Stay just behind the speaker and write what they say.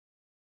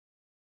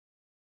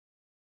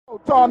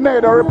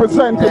Tornado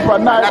representing for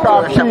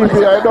Nighthawk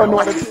TV. I don't know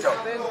what it is.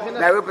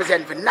 I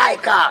represent for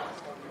Nighthawk.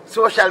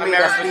 Social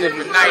media speak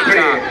for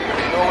Nighthawk.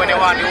 No one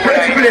want to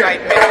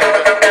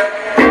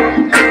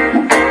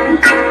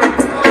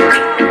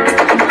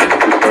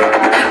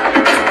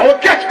I'll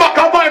catch back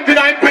a vibe to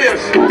 9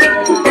 players.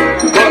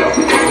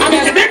 I'm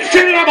in the big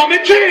city of my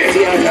cheese.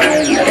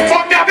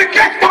 But me have to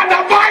catch back the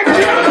vibe.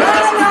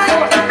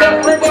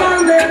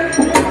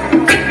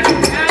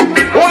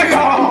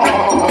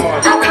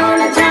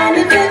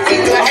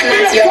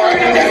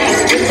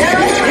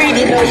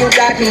 You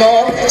got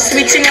more,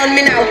 switching on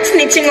me now,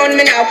 snitching on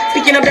me now,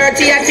 picking up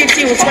dirty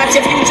attitudes, what's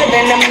your future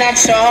then I'm not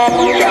sure.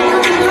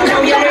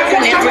 Now you're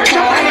rocking every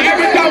time.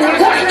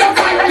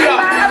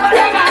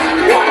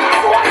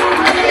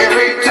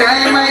 Every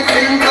time I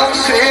think of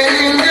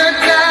saying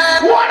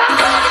goodbye,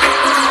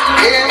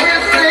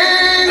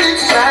 everything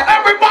inside.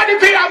 Everybody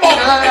be about.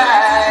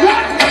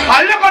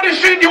 I look at the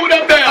street you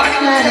them there.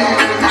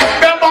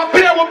 Remember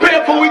play we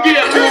pay for we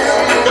game.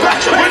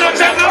 We don't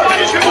tell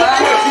nobody she will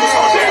play.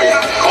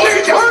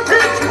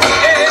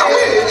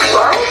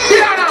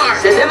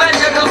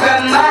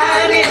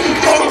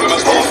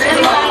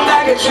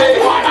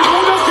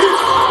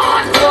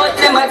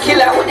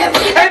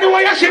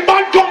 Anyway, I see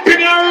man jump in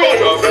your road.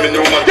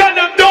 Then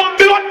them down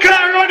blood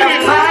clear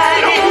running.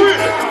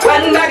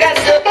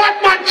 Bad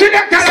man chill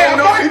it tell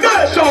you. Bad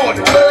man sound.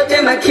 Oh,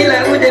 them a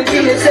killer with them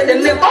killing, say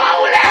them never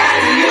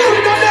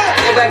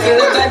kill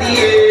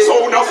nobody.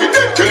 So now if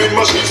them killing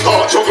machine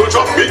start juggle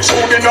drop big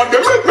tune in on the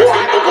red. Me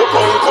think go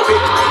punk of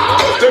it.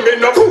 Them in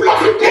the pool of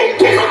the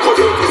punk on a cut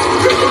it.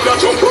 Them do that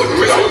jump run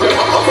without them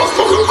have a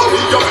struggle. I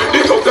mean, you make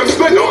it out them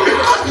spend on it.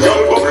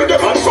 Y'all bubble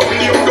them and some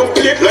leave no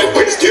plate like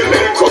when still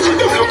they cuddle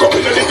them look up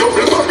in the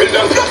double barrel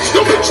and that's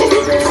double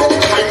trouble.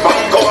 I'm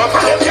back go up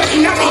and get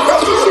in a big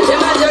house.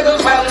 Them a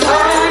juggle from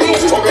money.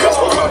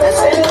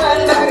 That's in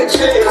one bag of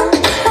shit.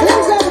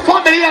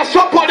 Family has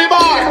shop on the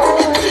bar.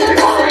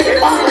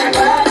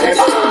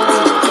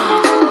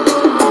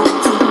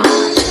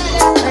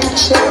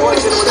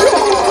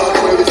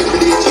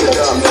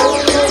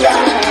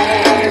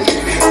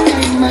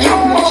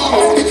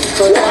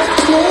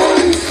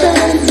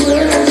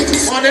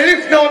 On the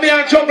lift now, me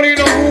and Jungle, you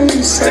know.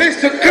 This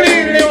is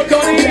clean out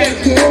on the end.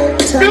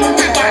 Build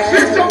me back,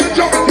 lift up the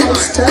Jungle.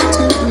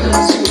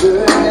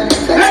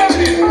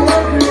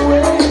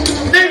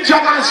 Ninja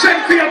can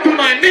send for you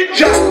tonight,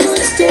 Ninja.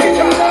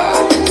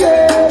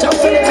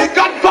 The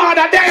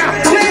Godfather there.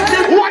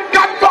 What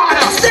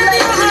Godfather?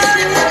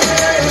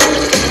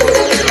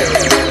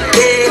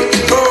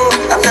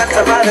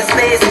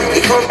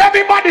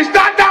 Everybody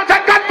stand down to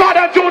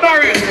Godfather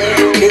Junior.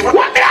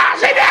 What the hell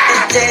is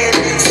there?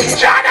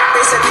 Shut up.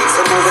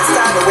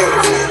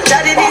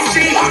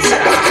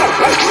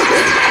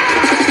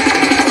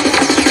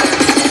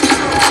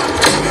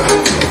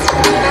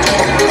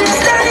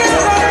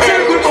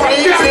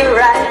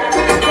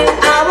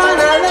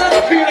 I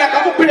feel like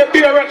I'm going to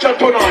play a Rachel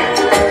tonight.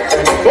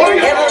 Oh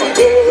yeah.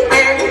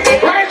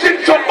 Rising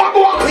sun,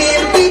 Bagua.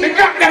 The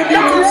gang them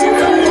down.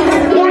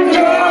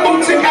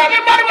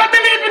 Everybody will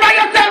believe in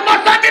yourself,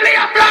 must not believe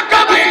a black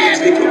man.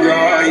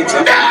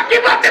 Don't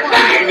give up the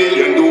fight.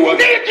 Need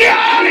you.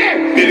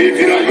 Believe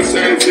in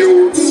yourself, you.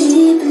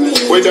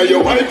 Whether you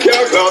white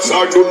car glass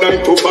or do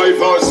 9 to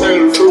 5 or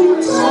sell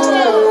fruits.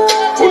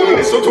 Only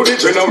listen to the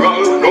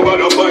general,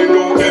 nobody find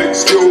no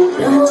excuse.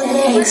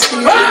 Be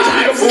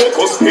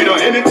focused in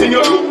anything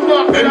you do.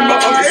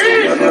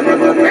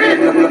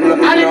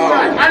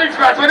 Alex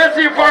Ross, when you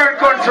see foreign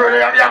country,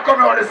 you have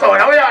come on the sun.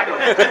 How are you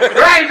doing?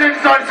 Rising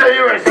sun to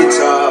US.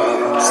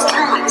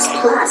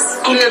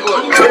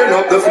 Turn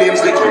up the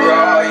flames, little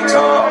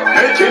brighter.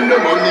 Making the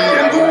money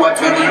and do what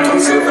we need to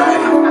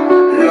survive.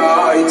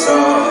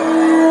 Lighter.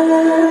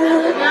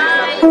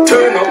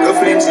 Turn up the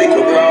flames,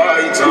 little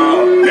brighter.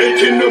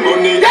 Making the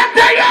money.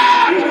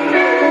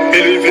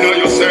 Believe in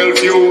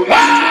yourself, you.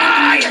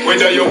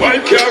 Whether you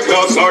white car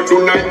glass or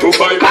do 9 to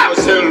 5 or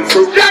sell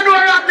fruit.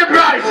 January at the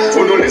price.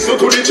 Oh, no, listen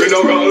to the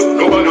general.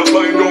 Nobody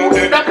find no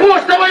head. The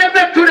poster where you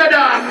make to the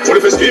dance. What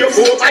if it's here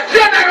for? A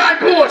general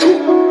post.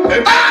 All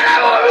I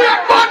we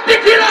are bounty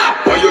killer.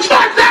 Why you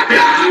shot that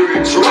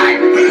blood? Right.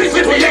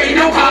 Listen to you in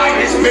the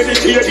voice.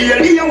 Meditate here,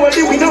 and what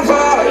do we know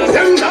for?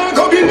 Them not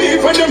go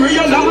believe when them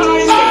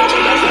realize.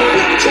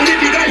 Truly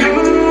big I am.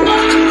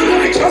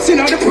 Trust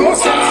in the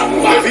process.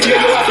 Every day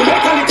you have to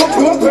make a little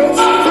progress.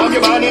 From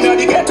your body in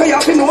the ghetto, you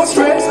have to no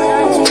stress.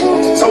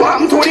 So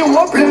I'm to the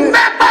hopeless.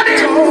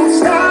 Don't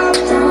stop.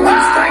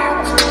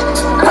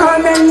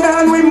 On and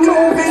on, we're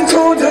moving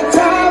to the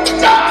top.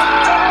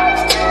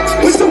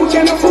 We still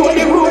can't afford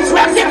the rules.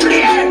 Let's get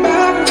free.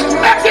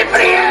 Let's get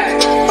free.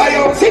 I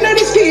don't see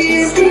any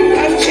scheme.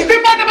 The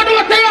man never do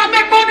what they are.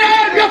 Make money,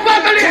 help your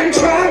family.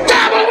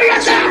 Double, we are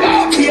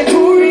double. Here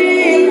to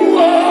real.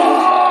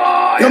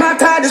 No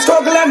matter the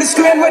struggle and the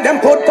strain where them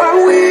put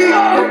power.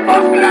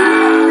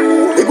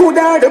 The good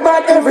or the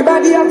bad,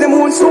 everybody have them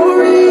own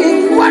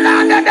story. One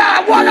on the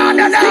dog, one on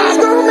the dog. Things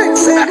don't make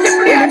sense. Let's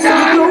play a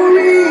dog.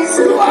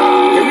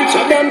 The rich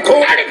are them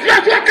cold. And it's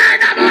just what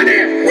kind of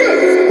money?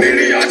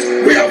 Millions,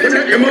 we have been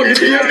your money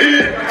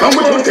baby. And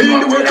we don't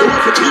feel the way to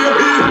the TV.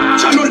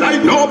 Channel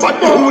light no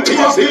but no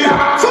TV.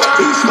 Fuck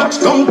these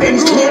much down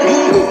Benz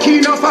TV.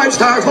 Keen a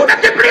 5-star but at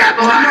the play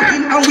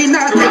nothing and we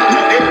not get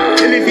nothing.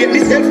 Elevate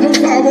myself move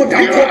forward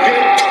and copy.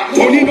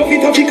 Money no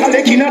fit of the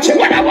collect in a check.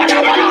 What a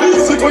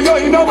listen to you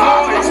in a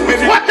voice.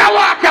 What a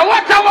walk, Them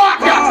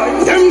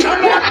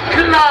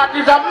Lord,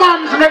 is a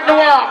moms make the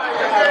walk.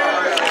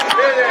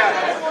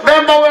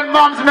 Remember when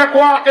moms make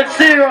walk, it's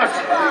serious.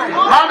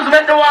 Moms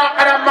make the walk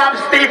and then moms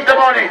thief the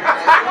money.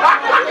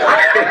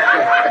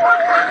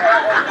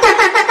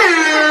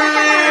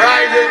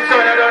 Rising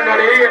sun, I don't know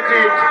the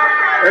 18th.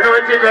 You know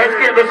what thing,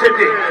 escape the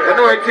city. You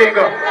know what thing,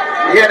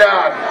 yeah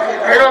dog.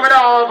 You know me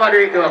now over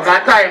the though,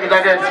 because time is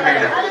against me.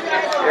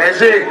 You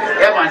see,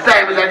 yeah man,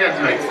 time is against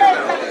me.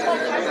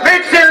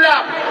 Mixing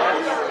love.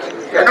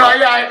 You know,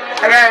 I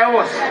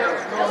host.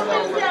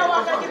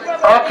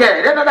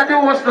 Okay, then I do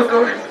host to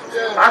do.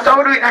 That's how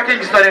we do it in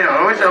Kingston, you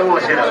know. Who's the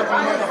host, you know?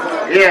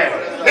 Yeah.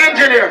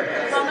 Engineer.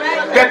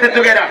 Get it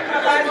together.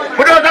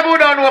 For those who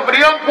don't know, for the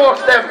young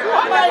folks, them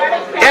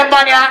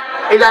man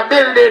is a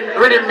building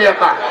rhythm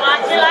maker.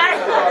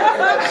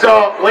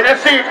 So, when you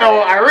see it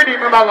now, I really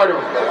remember what I do.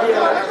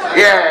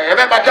 Yeah, you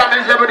remember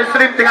jamming with the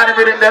slim thing and the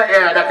rhythm there?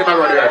 Yeah, that's what I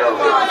do.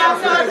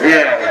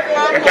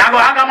 Yeah. You can't go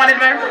anger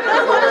management?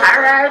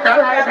 Alright.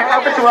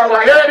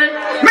 You ready?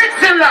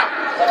 Mixing love.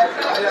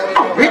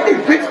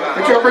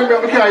 You can't bring me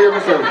up, I can't hear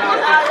myself.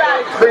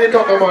 Bring it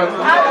up, man.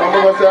 I'm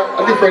going to say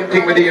a different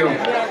thing with you.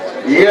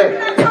 Yeah.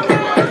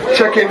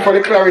 Check in for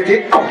the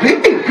clarity.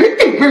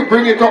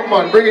 Bring it up,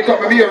 man. Bring it up,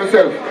 let me hear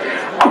myself.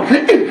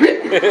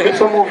 Make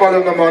some move on the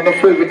man, not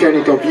afraid to turn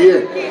it up.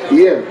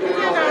 Yeah.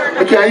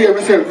 I can't hear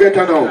myself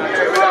better now.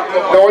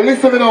 Now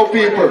listen now,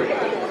 people.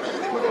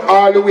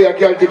 All the way I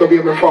can't think of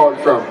where I fall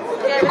from.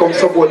 To come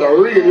support a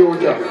real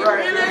youth.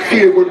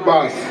 Feel good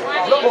boss.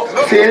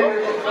 See?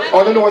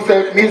 I don't know what I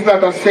say, he's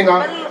not a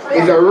singer,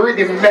 he's a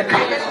rhythm maker.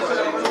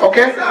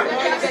 Okay?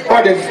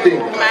 Baddest thing.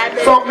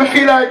 So I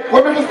feel like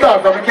when we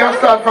start from, we can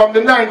start from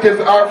the 90s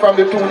or from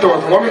the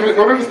 2000s.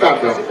 When we start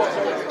from?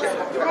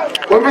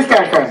 When we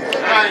start from?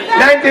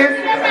 90s?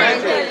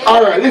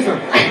 Alright, listen.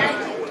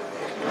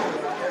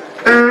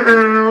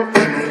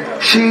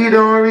 She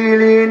don't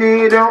really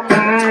need a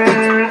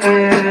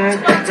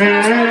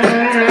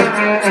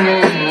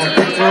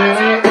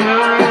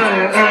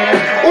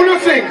who you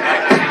sing?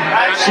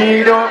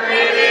 She don't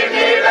really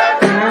need a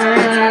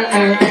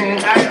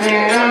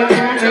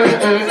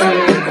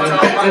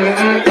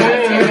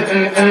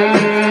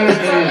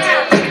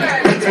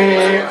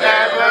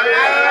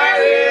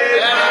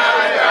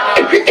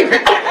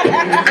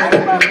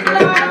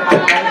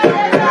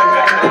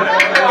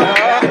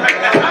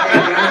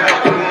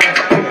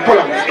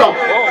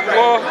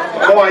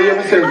I hear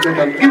myself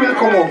better. He will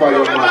come over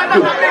your man.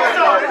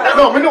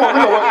 No, me know.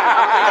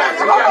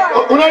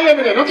 You don't hear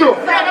me then, not true?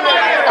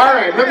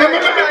 Alright, let me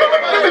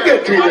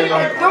get to you then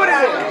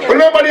now. Will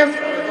nobody else?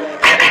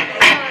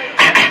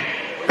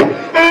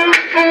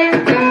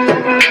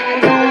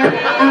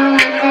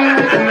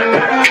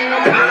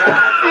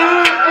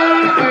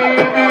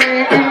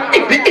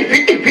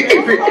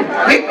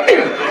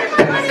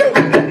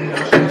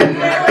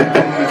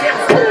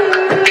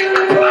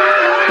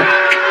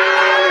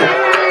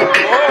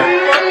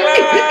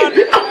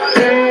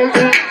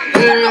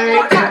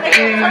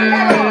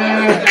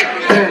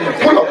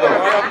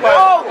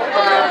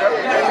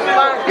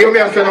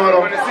 I say no.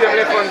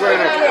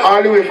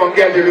 All the way from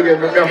Gelby to get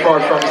me far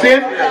from. See?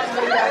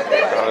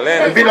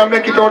 I've been and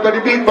make it out of the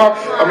beatbox.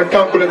 I'm a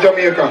thankful in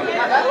Jamaica.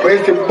 But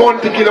it's a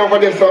bounty kill over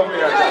there, so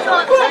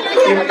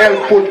him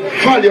help put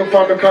value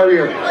for my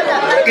career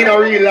in a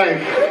real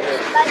life.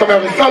 So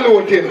I'm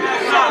salute him.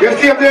 You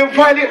see if they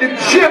violate the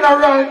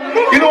general,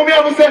 you know me I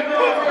say,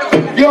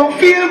 you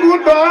feel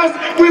good boss,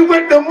 we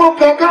wet them up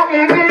like a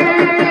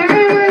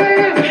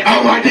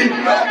how I did.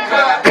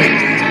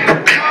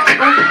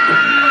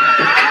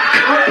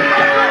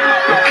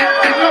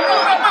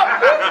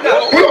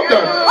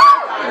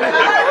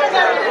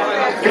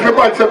 If you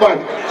bad, say bad.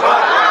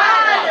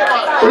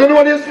 You don't know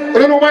what this? You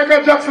don't know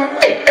Michael Jackson?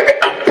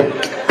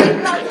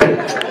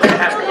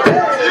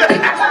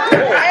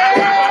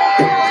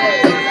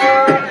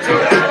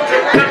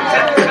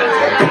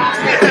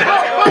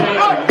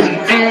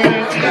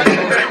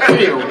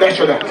 That's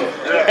that.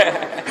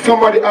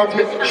 Somebody asked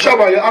me,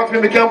 Shabba, you asked me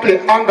if I can play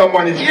anger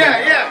management.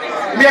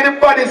 Yeah. Me and the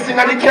baddest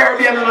singer in the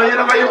Caribbean, you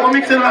know, you're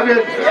mixing like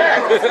this.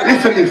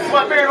 Listen this.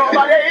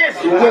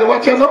 Well,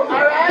 watch you now.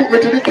 Put me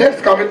to the test,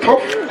 because I'm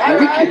tough and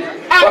wicked.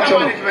 Watch you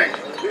now.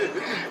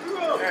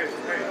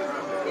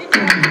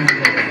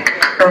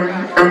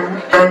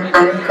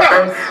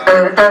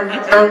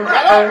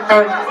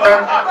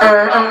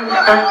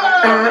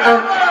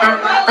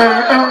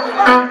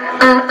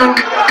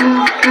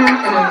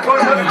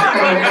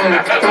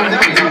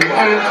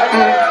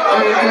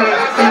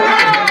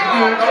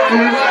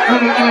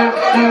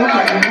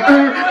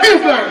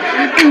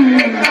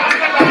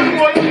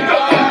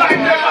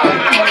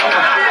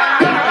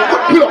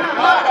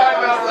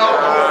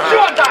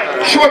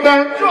 Short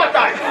time.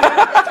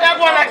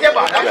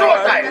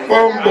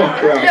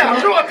 buck, right? Yeah,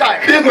 show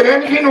time. You go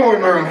there, you know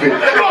him around it.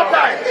 Show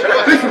time.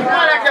 Listen.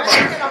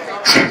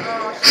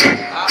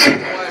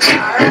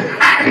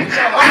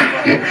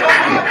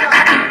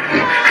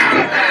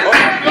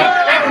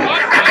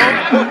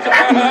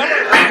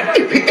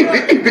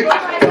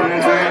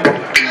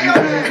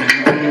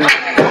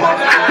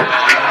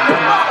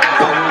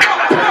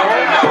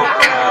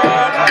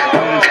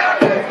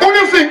 What do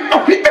you think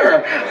up here?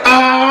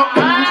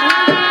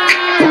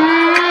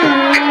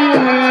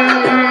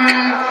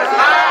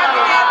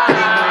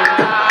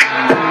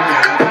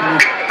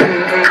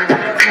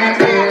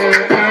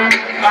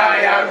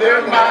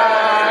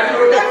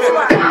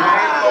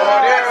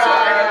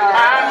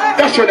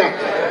 That's what that.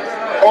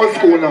 Old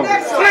school now.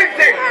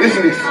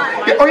 Listen this.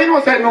 Yeah, oh, you know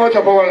what I know what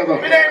about a while ago?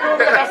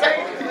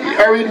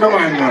 I read my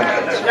mind, man.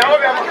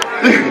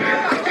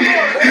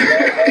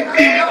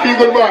 You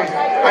good boy.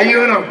 Are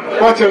you know?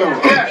 Watch it now.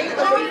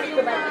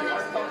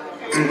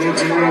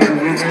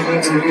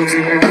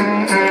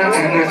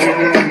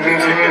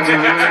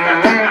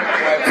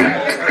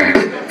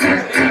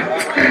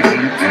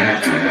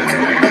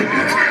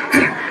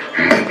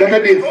 Look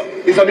at this.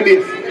 It's on the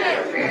bass.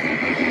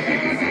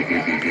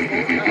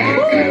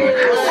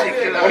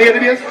 What do you hear the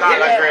bass?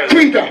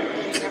 Tweeter.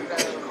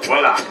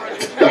 Voila.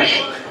 Dash.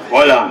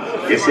 Voila.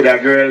 You see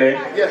that girl there?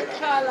 Yeah.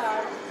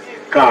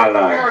 Call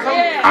her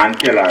and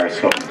tell her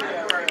something.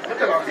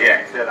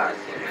 Yeah, tell her.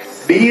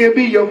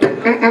 Baby, you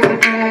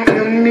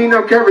me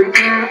no carry.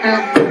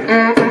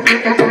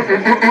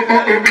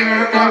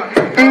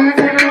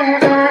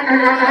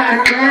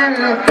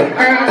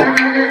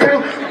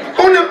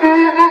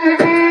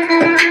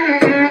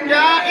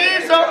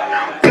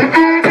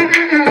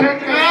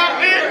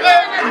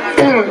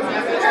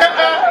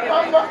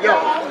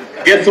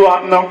 Guess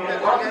what now?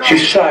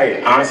 She's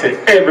shy and said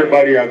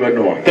everybody are gonna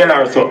know. Tell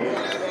her something.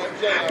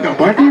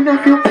 Nobody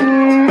knows you.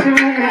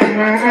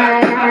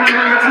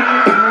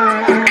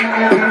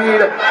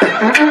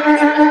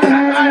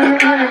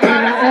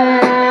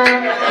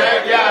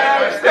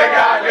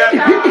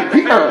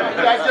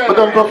 But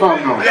don't perform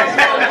now.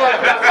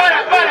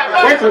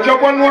 Wait, so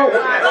jump one more.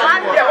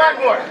 Yeah, one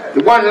more.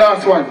 The one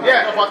last one.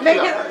 Yeah.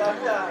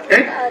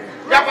 Eh?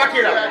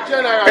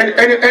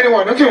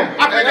 Anyone, not you?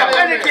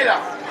 Any killer.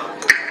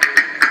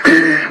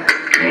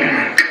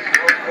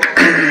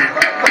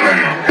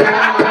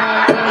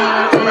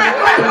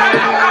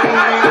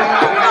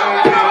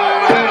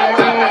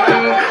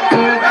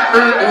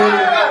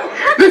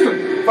 Listen,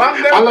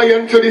 I'll let you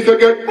into this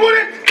again.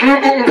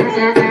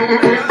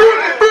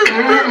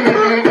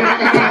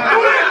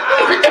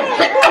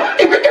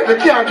 If you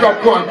can't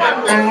drop one.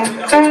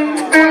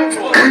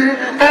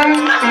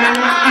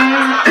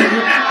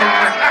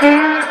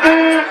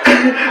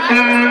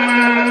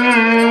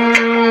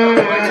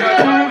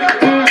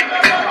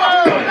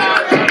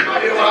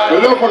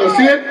 Want to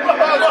see it?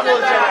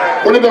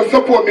 One of the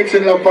support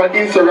Mixing Love on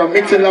Instagram,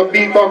 Mixing Love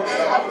Beatbox.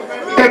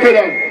 Pepper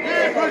Dan.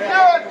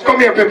 Come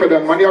here, Pepper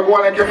Dan, man. You're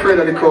going like you're afraid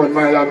of the crowd,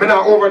 my lad. I'm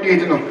not overdo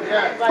it, you know.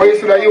 But you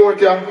see that you out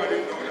there,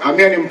 I'm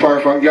me and him power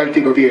from girl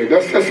take over here.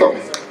 Just say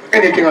something.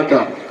 Anything at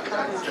all.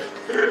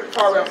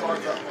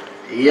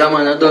 Yeah,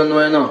 man, I don't know,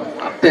 you know.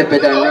 Pepper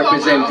Dan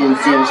representing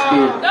same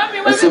speed.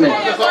 You see me?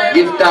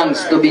 Give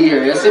thanks to be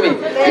here. You see me?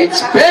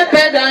 It's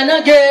Pepper Dan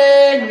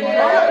again,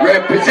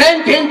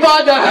 representing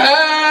for the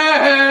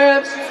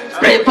herbs.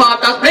 Play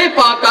fathers, play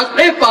fathers,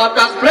 play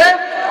fathers, play.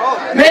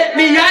 Make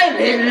me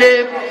island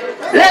live.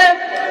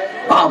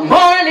 I'm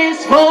morning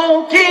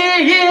smoke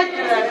it,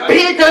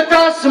 Peter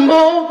to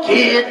smoke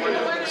it.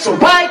 So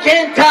why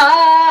can't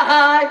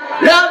I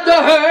love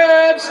the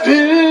herbs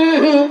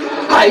too?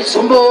 I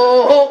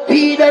smoke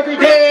weed every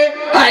day,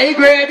 high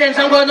grade and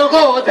I'm gonna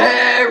go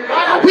there.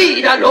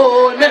 Weed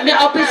alone make me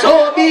happy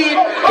so beat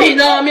in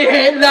me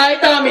head like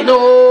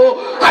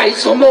domino. I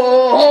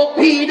smoke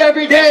weed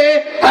every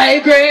day, high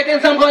grade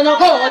and I'm gonna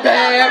go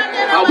there.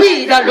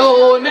 Weed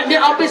alone make me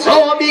happy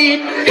so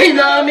beat in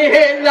me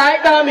head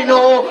like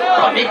domino.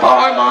 From the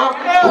karma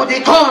to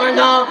the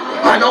corner,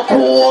 and a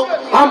coke,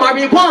 a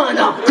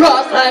marijuana,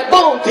 cross like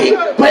bounty.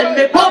 When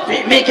me pop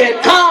it, me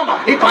get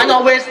calmer. If I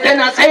know west, then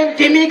I send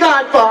to me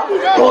God for.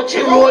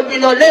 Touchy road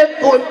with no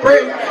left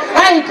footprint.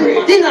 I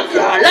grade in a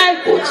car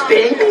like good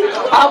stink.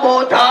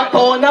 About a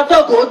pound of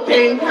the good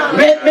thing.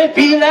 Make me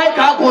feel like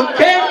a good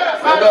king.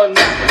 Hold on.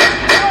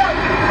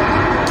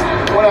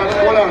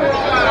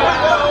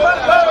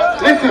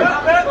 Listen,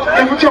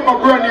 if you chop a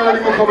brand new one,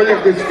 you come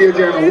left this stage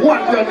here.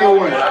 One brand new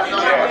one.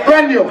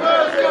 Brand new.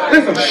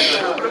 Listen, shh.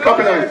 Clap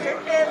it nice.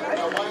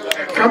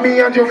 Come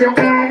here and jump in.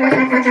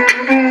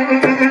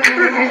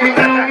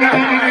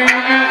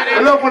 I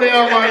love for the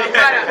young man.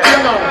 You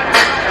know,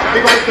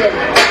 big up yourself.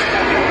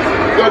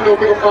 You know,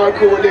 big up all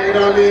crew there, you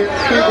know what I mean?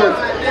 Feel good.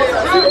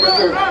 Big up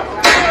yourself.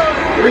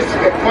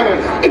 Respect,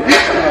 manners.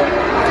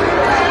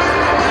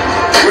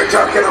 We're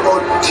talking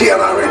about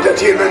TLR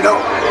Entertainment now.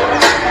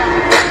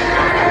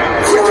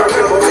 We're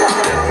talking about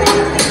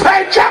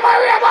hey,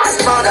 Jamaica,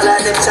 man!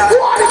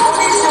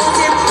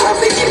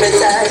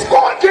 Go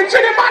on, get to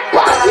the mad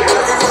party!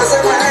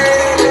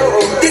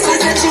 This is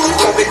the truth,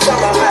 coming from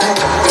my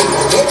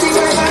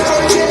mind.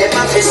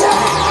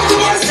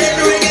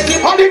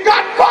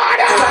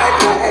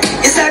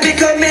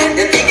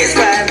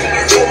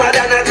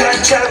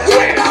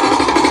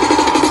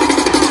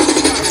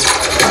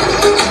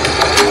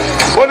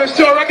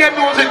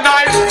 music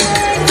nice.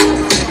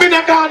 Me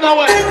not gone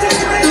away.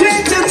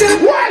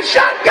 One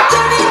shot, God.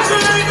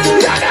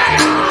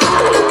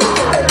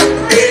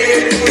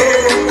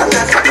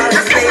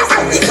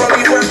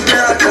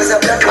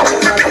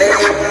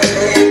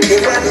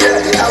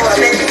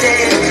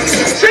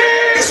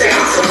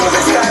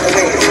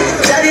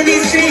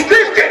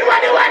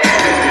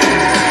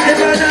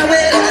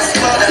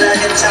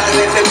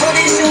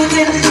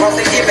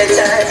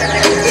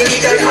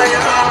 Illegal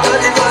firearm,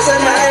 but it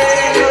wasn't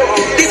mine.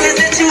 This is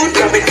the truth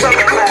coming from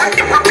the back.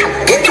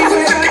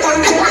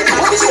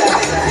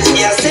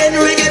 Yeah, send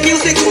reggae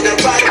music to the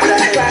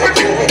pipeline.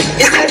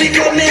 It's gonna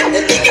become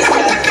the biggest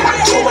guy.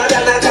 More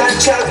than a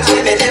contract,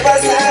 when they never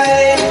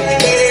sign.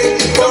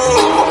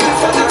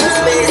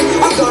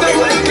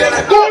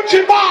 Gucci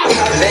boss,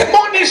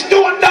 money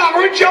stone down,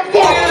 rich your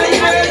phone.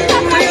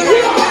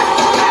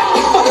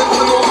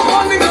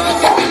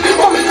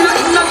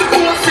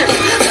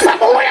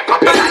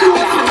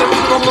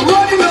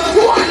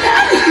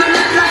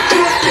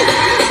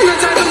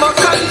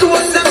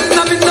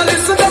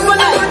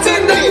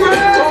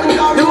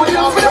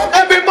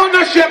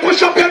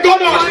 Push up your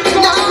gun on. Push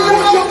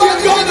up your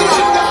gun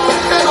on.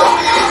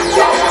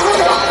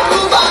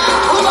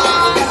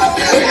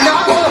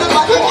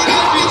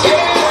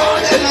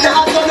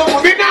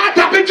 We're not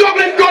happy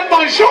juggling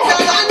gunman show. Me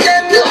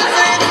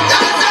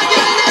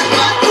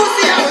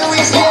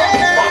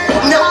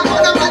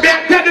I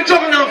tell the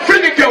juggling and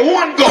fling it to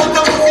one gun.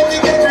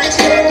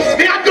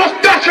 Me I just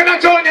dash and I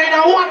turn in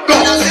a one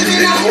gun.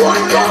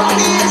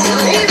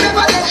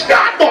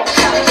 Start box.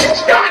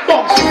 Start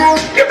box.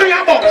 Give me a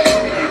box.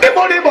 The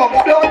money box.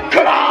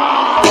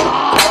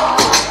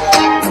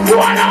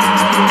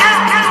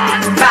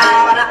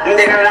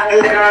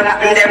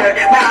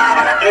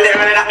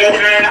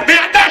 Me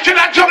a dash and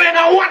I jump in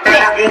a one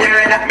gun.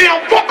 Me a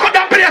fuck up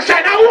the place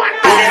in a one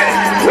gun.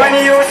 When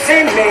you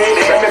see me,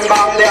 remember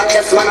I'm there,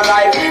 just one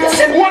alive.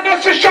 When I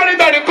see Shirley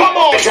Belly come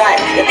out,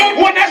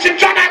 when I see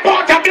John I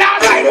bought a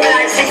blast. When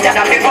I see that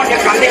I'm the money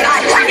from the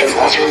night.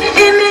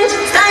 Image,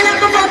 sign up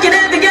for fucking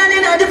every girl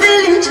in the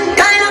village.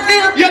 Kind of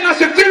feel. You know,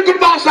 see feel good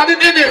boss I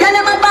didn't in it. Girl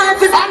in my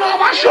pants is I'm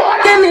over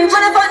shoulder. image,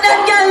 when I fuck that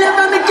girl up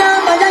from the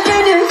camp, I got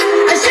it.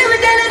 And she was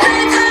telling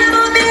me, tell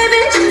about the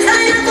image.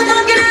 Sign up for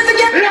fucking every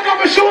girl. Look at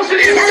my shoes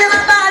sleeve. Girl in my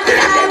pants is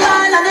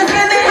eyeball and the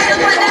image. When I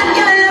fuck that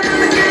girl up from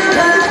the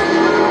camp.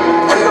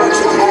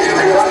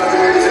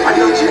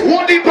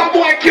 One deep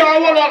boy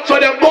can't hold up to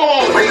the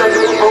ball.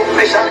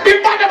 The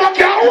man never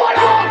can't hold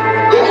up.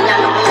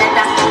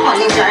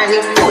 Money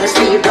journey, full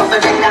speed, double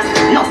decker.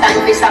 No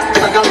time to stop,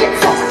 so don't get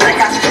fucked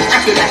breaker. I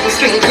feel like the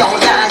street, yo,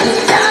 doggy,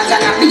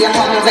 gonna be a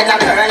moment when I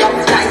turn up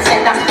like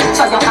center.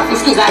 So you have to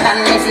skiller than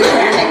Messi,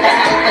 turn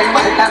better. When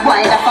one that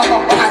boy, the fuck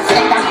up and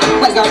second.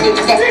 When you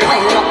did that, when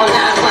you go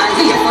down, one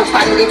day, put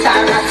on the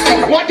tar and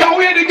second. What a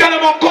way to get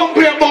him up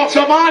complain about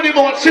some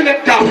animal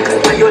selector.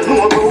 When you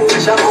know about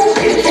pressure,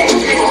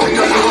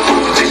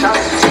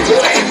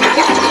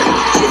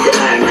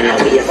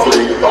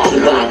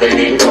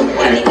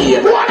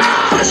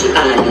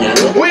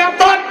 we are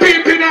bad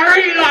people in a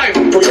real life.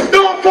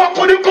 Don't fuck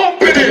with the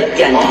company.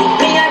 me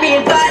a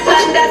real bad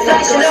man, that's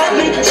why she love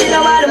me. She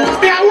know all the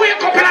They are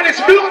wake up in this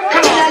blood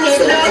color. I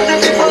need love to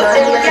be put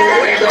in the girl.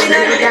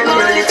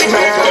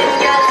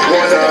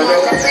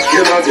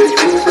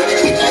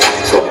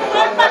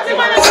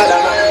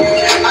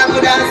 I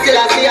could have still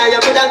a see how you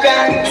could have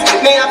cried.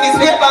 Me have to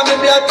sleep on my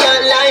blood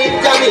clot line.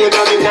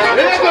 Jamaica, me now.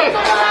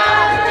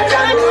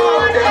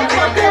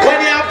 When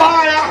you're a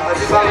baller,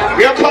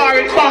 you're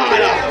pouring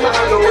baller.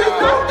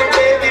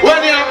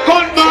 When you're a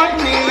gunman,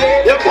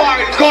 you're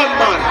pouring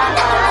gunman.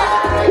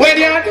 When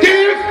you're a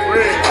thief,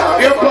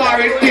 you're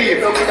pouring thief.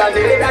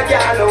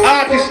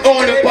 Artists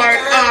only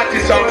pouring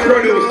artists and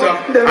producer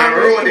and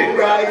roadie.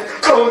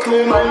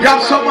 You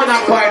have someone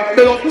that pouring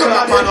blood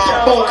clot man or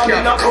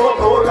bullshit.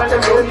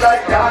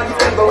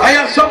 I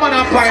have someone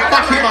that pouring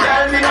batty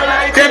man.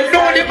 They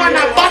know the man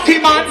a batty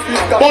man,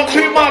 but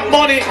we have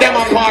money, them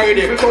are pouring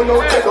him.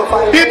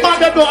 The man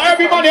that know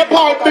everybody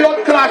pouring blood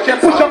clash, you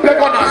push up your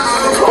gunners.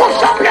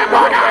 Push up your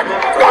gunners.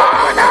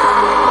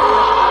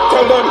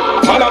 Tell them,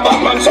 man a bad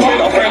man, so me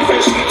no friend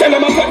fish. Tell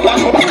them I said flash.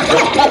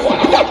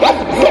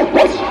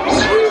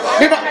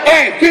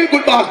 Hey, feel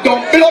good boss,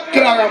 don't blood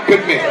clot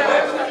with me.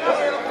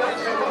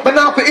 But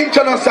now for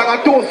intro song,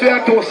 I toast you,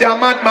 a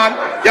madman.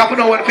 You have to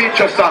know what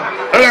feature song.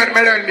 Learn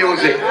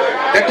music.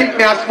 They think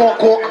me a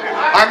smoke coke,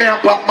 I me a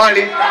pop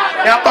Molly.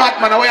 Me a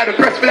bad man, I wear the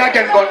press feel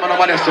again gunman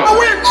over there, so. A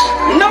witch,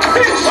 no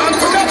fish, man,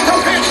 forget no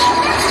fish.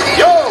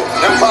 Yo,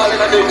 them fall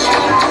in a ditch.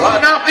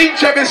 Now for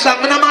intro me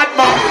song, I'm a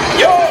madman.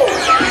 Yo,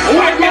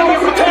 white man with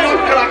the tail.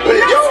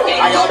 Yo,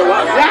 I got the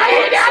one.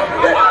 Right up!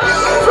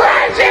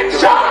 Rising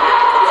sun!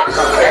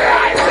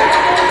 Rising!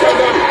 Tell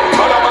them,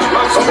 man a bad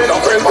man, so me no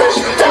friend fish.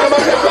 Tell them I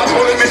said flash,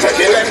 only me say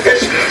kill them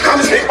fish.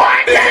 Come sleep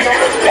by me.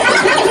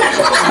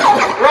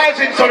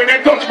 Rising sun, they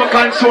touch my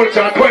console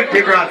to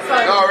 20 grand.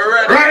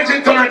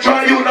 Rising sun, I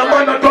try you, no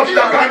man, no touch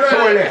the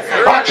console.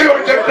 I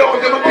charge them down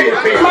to my pay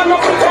fee. Man no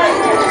pretend.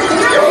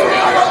 Yo,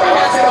 I got the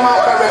one.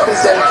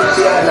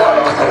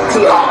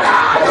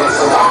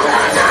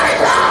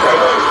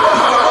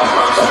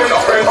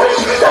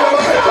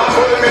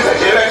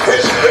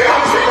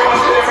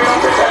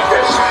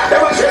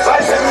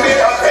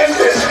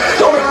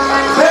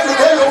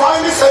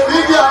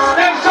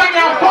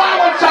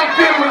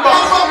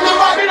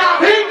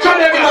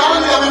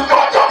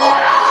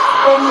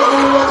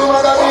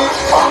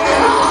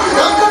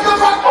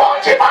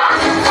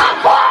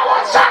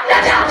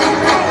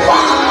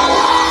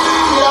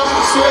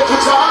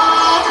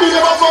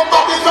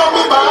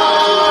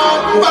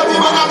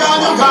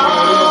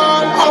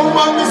 How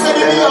man me say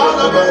me all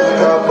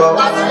about?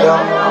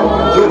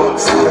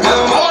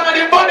 One of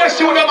the baddest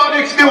you them on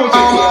mixed music.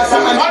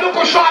 I look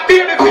for short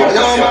baby face.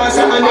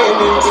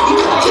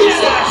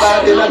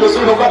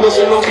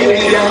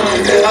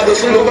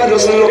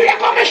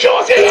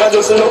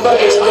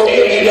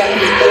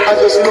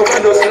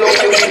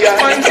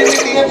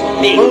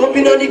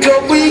 Open on the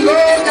club we go.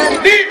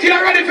 DT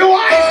ready for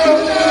what?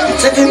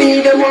 Say to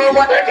me them all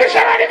what British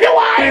ready for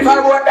what? if I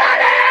wrote that.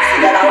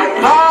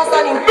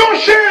 No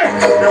shit!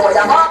 No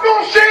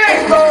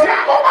shit!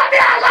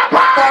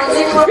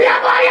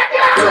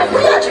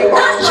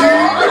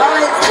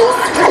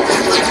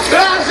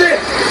 That's it!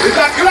 It's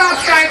a glass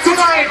night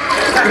tonight!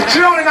 We're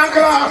chilling on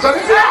glass!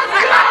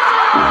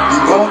 The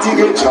party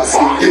get just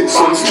get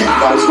some street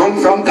vibes run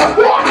from top.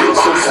 Get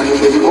some sun and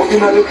then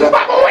walking on the club.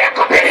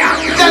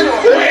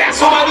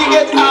 Somebody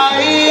get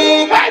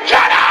high.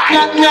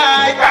 Not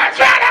night.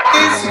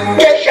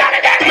 It's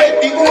get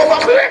ready over.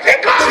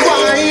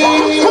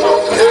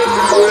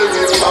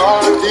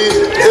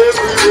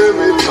 Everywhere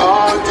we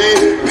party.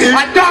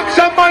 A dark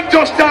some man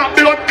just start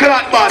blood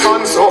clot bad.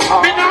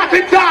 Me not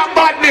in dark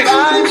badness.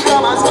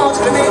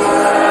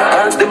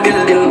 As the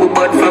building we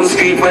bought from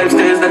street vibes,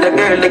 there's that the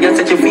girl that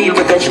said you feel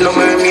but touch no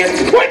mermaid.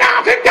 We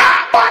not in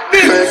dark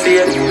badness. Mercy,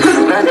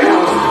 not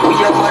now. We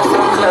have bought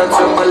some clothes,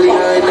 some belly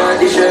and a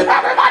t-shirt.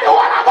 Everybody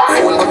wanna buy.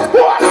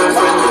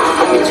 Girlfriend,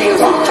 I'm in jeans,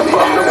 chop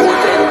off the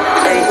hotel.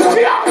 Hey,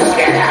 We are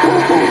scared.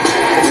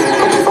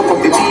 fuck up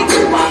the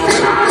people.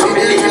 I'm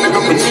living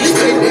up with cheese.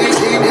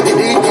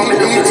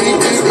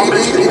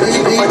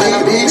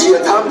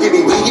 I'm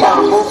giving me a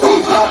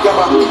hopefully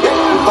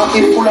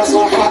pocket full of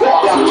some fat.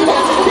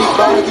 Big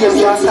bad games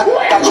just that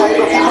try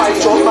to keep my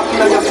job back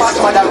in your fat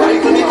mother.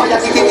 Right to the fire,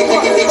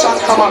 the chat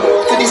come up.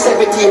 To the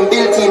 17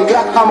 built in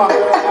black hammer.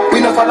 We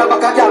no follow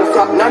back a girl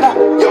frack, nada.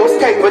 Yo,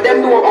 Skeng, but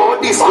them know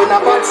about this. When a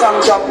bad song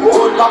drop,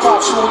 hold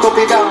papa, shoot up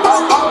the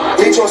dance.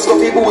 They just go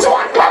for booze.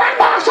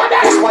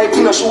 That's why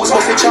in the shoes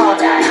must be chart.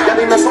 That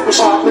in a something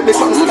sharp, make me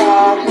something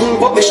star.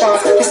 Move up the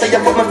shot, he say you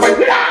put my friend.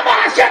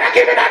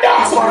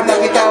 This one that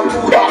we down,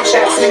 food up,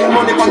 share, sling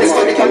money on this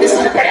money, can this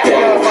slip.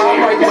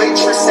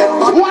 Waitress said,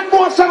 One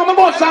more song I'm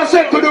about to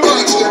say to the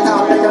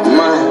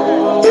world.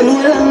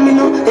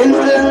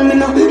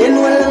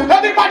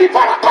 Everybody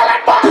follow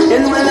Colin Boss.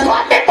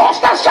 What the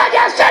poster said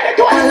you said it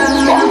to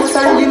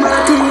him.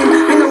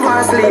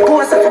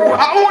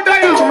 How old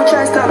are you?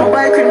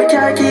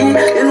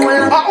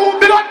 How old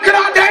blood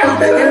clot are you?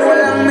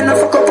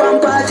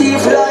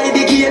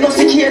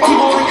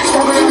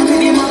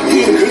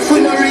 If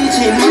we not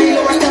reaching, my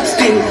lower top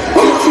spin.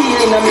 I'm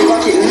feeling I'm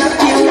in not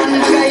feeling one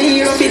guy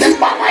here up in the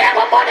Mama, you have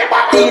a money,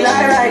 mama. feel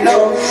right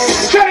now.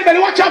 Cherry Belly,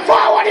 watch out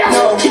forward, yeah.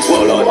 No, two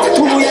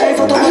years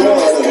for the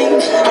thing.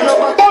 I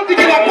know Don't think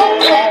it up,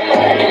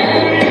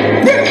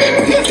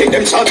 take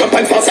them charge up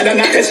and faster than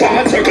a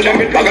Tesla. Circle them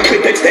with bag of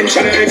quick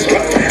extension and extra.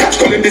 Catch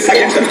call them this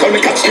against them, call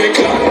me catch straight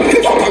club.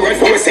 Papa right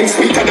for sing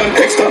sweeter than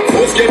extra.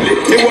 Force deadly,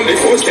 they only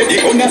force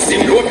steady, gonna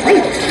sing load.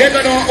 they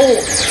don't know who.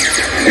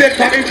 They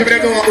come into me, they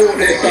don't know who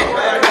they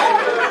are.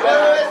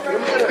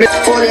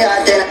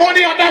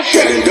 Money on that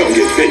shit. Don't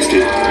get fixed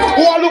it.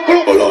 Who are look,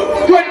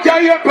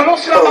 20 years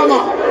plus la mama.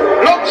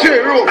 Luxury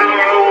room.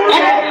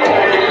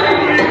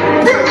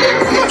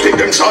 Take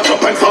them charge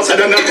up and faster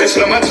than a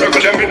Tesla. Man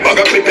circle them with bag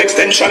of clip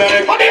extension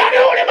and Money on the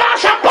only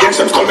mass and against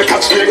them call me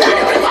catch straight club.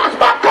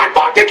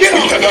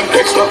 Sweeter than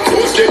extra,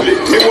 force deadly.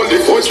 Me only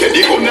force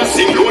steady, gonna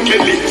sing loan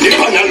medley. The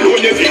pan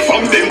alone, every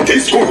from them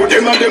taste good.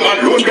 Them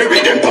alone, baby,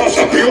 them pass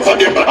up pure for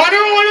them.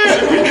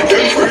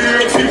 Them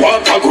free, if you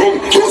walk a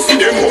groom. You see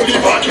them holy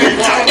bad, we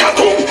talk at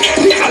home.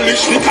 The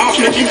college, the calf,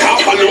 making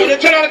calf alone. We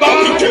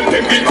tell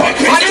them big bad,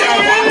 Christian,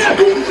 what to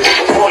do.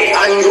 boy,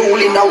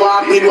 unruly in the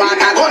walk with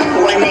water gun.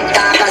 Boy, make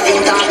talkers in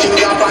talking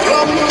up and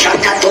rum. Shot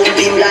a thump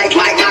him like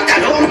my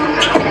macaron.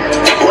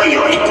 Boy,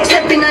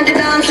 stepping on the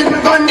dance with my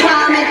gun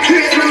palm it.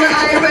 Raise my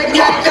eye red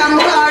like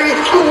Campari.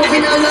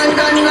 Moving on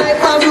London like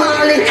Bob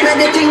Marley. Let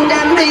the thing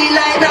them be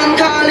like them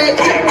call it.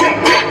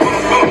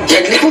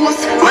 Deadly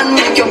force, man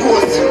make your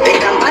post. They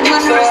can bad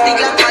man first, the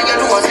glass on your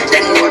nose.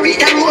 Then worry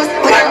them most,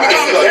 but I'm the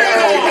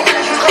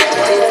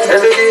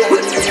every day.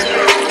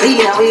 We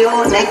now we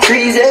all like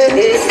trees,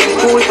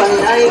 cool from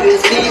the highway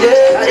speed.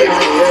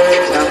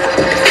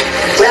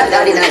 Well,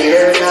 daddy not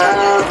here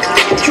now.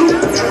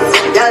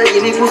 Y'all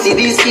give me pussy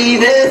this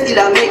evening. Still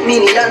I make me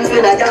dance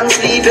when I can't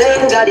sleep.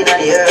 Daddy not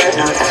here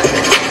now.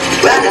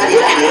 Well, daddy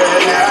not here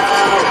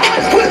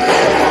now.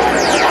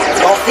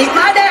 Off it,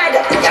 my dad.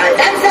 Y'all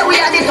dance we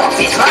are the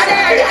toughest, my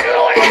dad.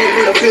 Come here,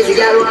 little crazy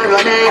girl, one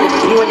running.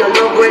 Know your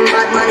love when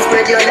bad man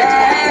spread your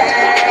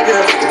leg.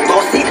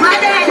 Off it, my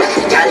dad.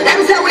 Y'all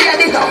dance we are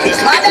the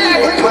toughest, my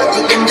dad. But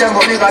the engine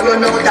will never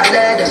run out of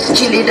lead.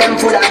 Chili them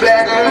full of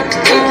bread.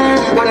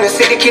 When we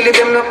see the killie,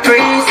 them no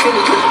praise.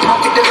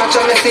 Mark it, them not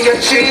trying to see your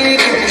cheek.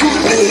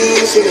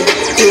 Easy,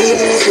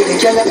 easy.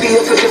 Can I be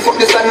up if you fuck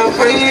this and I'm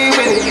free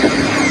with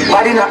it?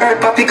 Body not hurt,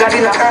 papi got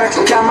in a hurt.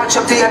 You can't match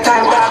up to your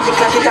time, but you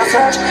can't get a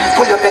search.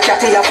 Pull up the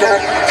cat in your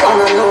flirt. Oh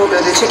no, no,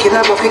 the chicken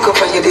I go pick up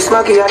and you this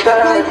maggie at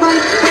that.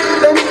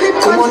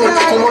 Come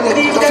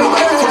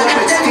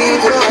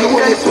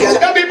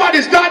Everybody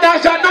start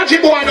dance and not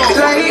you boy now.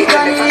 Like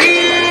an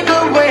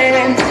eagle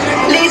when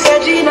Lisa,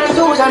 Jean and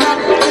Susan,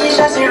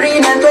 Alicia,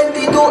 Serene and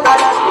 22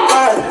 others.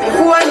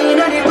 Before I need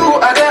the two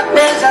other,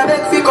 there's a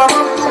big figure come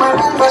up to my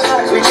room for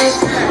shots, which is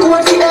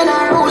Cozy and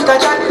a rooster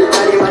chat.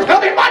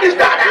 Everybody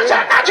start dance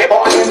and not you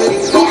boy.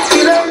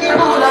 Still on the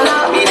rule and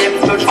I be them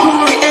touch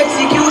fury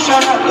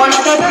execution. One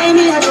at a time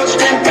me I touch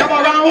them. Come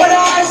around What with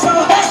I so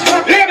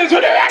ladies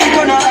with the record.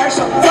 gonna hurt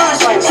so fast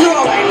wine,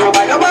 slow wine,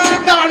 nobody no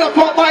back. Now the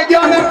pop my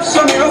girl.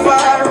 So me over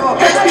arrow.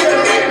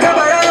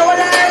 Nobody know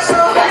what I so.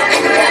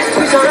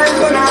 We so right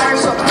gonna hurt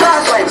so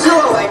fast wine,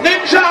 slow wine.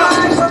 Ninja.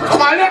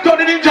 Come on, let's go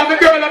to Ninja, the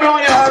girl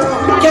around here.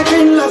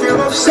 Catherine love you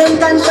rough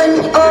sentence when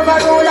me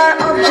overrule her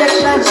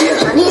objections.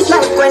 And it's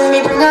like when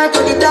me bring her to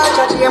the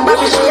torture chamber,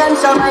 she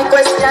answer my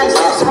questions.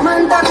 Some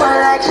man talk one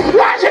like she.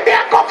 Why should be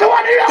a come to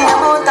one of you? The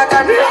amount of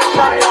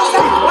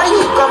confession. When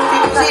he come to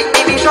visit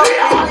me, be shocked.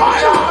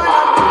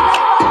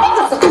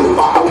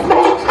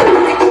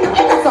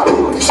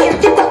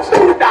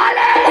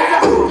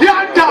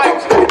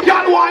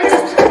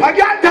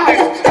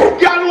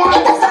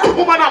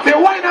 Woman have to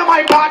wine on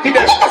my party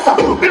then.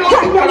 The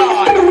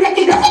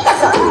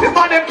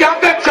man them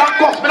can't vex and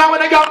cuss. Me now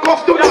when I get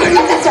cuss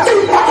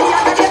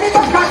tonight.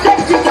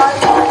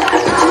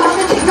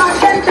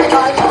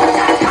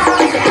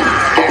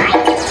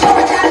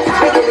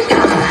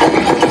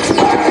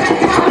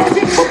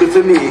 Bubble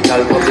for me,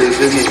 girl, bubble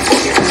for me.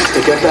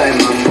 Take your time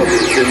and bubble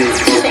for me.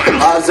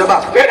 All the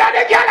back. You know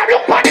the girl, I'm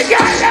look for the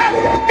girl.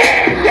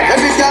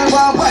 Every girl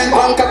want wine,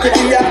 one cocky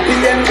to your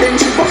opinion, then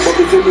she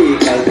bubble for me,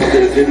 girl,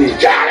 bubble for me.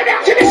 Charlie,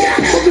 that's the girl.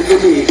 Bubble for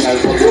me, girl,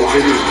 bubble for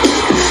me.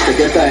 Take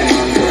your time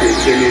and bubble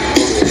for me.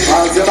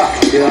 All the back,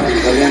 you are in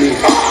the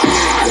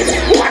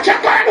Watch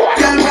out, man, watch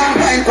girl want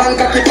wine, one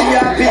cocky to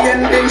your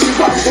opinion, then she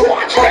bubble.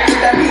 Up to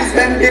the knees,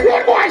 bend the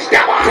out. Boy,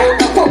 step on. road,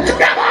 the fuck,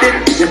 then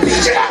you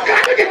bitch. You don't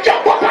got to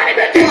jump up on it.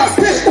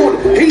 Step on,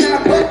 in her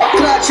butt,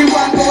 clutch, she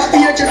want go up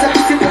here, just a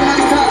piece of my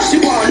talk, she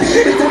want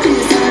little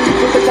piece and a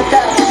little bit of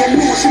that, you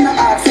know she not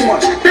asking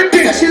much.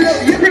 She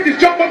love you. British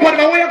jump up on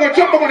the way, I go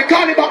jump up on the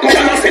carny back on.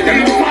 I'm sitting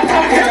in the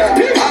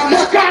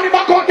carny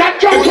back on that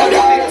jump.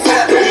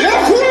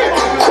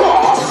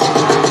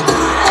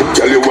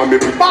 Tell you what me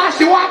Boss,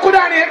 you walk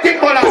down here,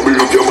 think about bubble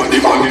up your body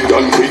on it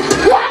and quick.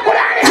 Walk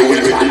down You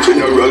will be the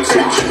general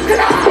switch.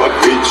 Bad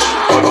bitch,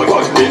 bad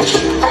bitch.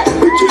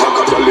 Bitch you like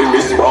a dolly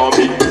Miss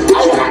Barbie.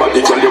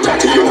 Somebody tell you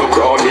got you no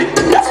crowny.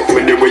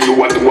 When the way you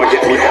want to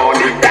get me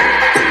horny.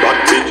 Bad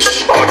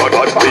bitch,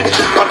 bad bitch.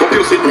 Got up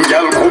you sitting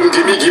girl, come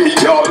give me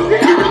girl.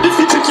 You will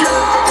defeat you.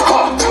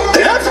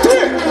 Left me.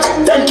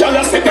 Them girl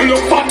are sitting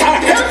look fat and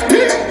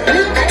hefty.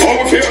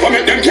 How fair for me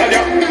them girl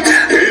ya.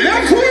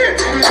 Left me.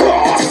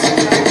 Cross.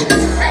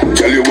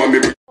 Tell you what me.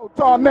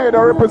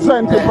 Tornado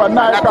representing for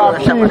Nighthawk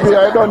TV.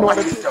 I don't know what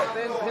it is.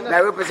 I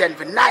represent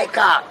for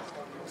Nighthawk.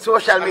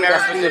 Social media. I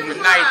represent for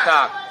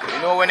Nighthawk. You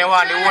know when they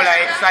want the whole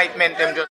excitement, them just